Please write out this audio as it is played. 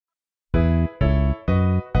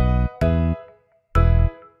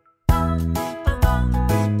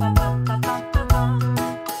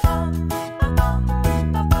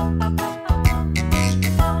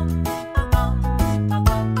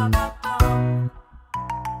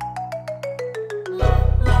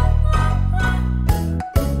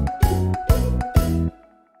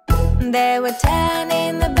There were 10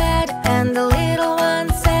 in the bed, and the little one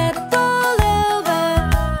said, roll over,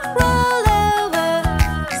 roll over.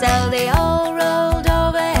 So they all rolled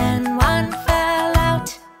over and one fell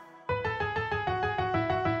out.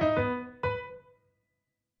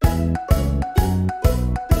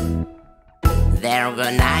 There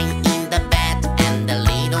were 9 in the bed, and the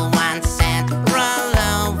little one said, roll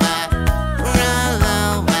over, roll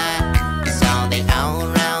over. So they all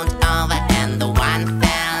rolled over and the one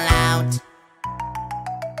fell out.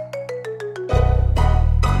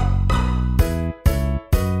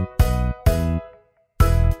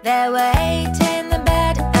 There were 8 in the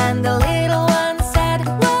bed, and the little one said,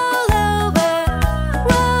 roll over,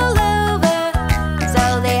 roll over.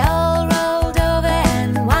 So they all rolled over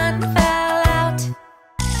and one fell out.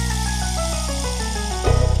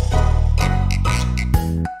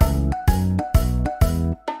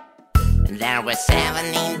 There were 7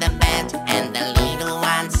 in the bed, and the little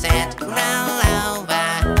one said, roll over,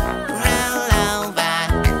 roll over.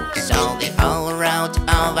 So they all rolled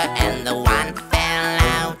over and the one fell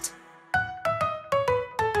out.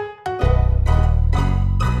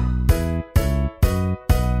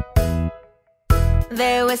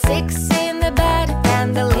 There were 6 in the bed,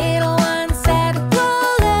 and the little one said,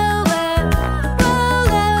 roll over, roll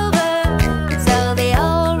over. So they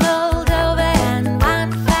all rolled over and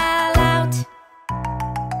one fell out.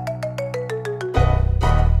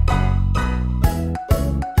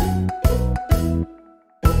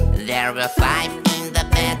 There were 5 in the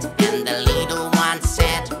bed, and the little one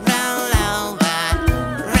said, roll over,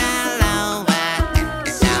 roll over.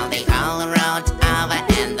 So they all rolled over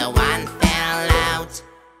and the one fell out.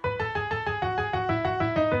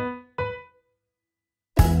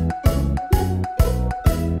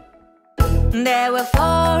 There were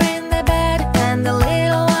 4 in the bed, and the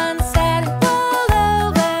little one said, roll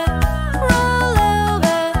over, roll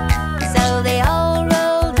over. So they all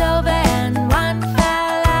rolled over and one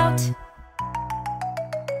fell out.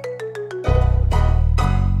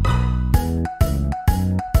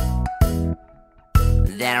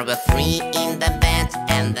 There were 3 in the bed,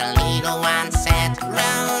 and the little one said,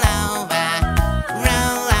 roll over,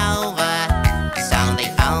 roll over. So they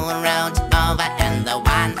all rolled over and the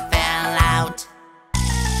one fell out.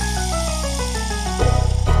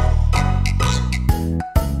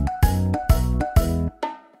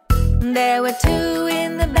 There were 2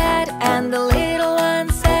 in the bed, and the little one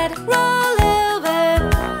said, roll over,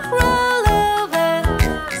 roll over.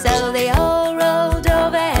 So they all rolled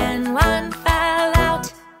over and one fell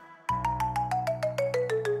out.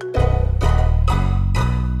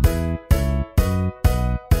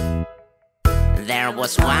 There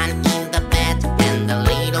was 1 in the bed, and the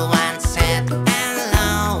little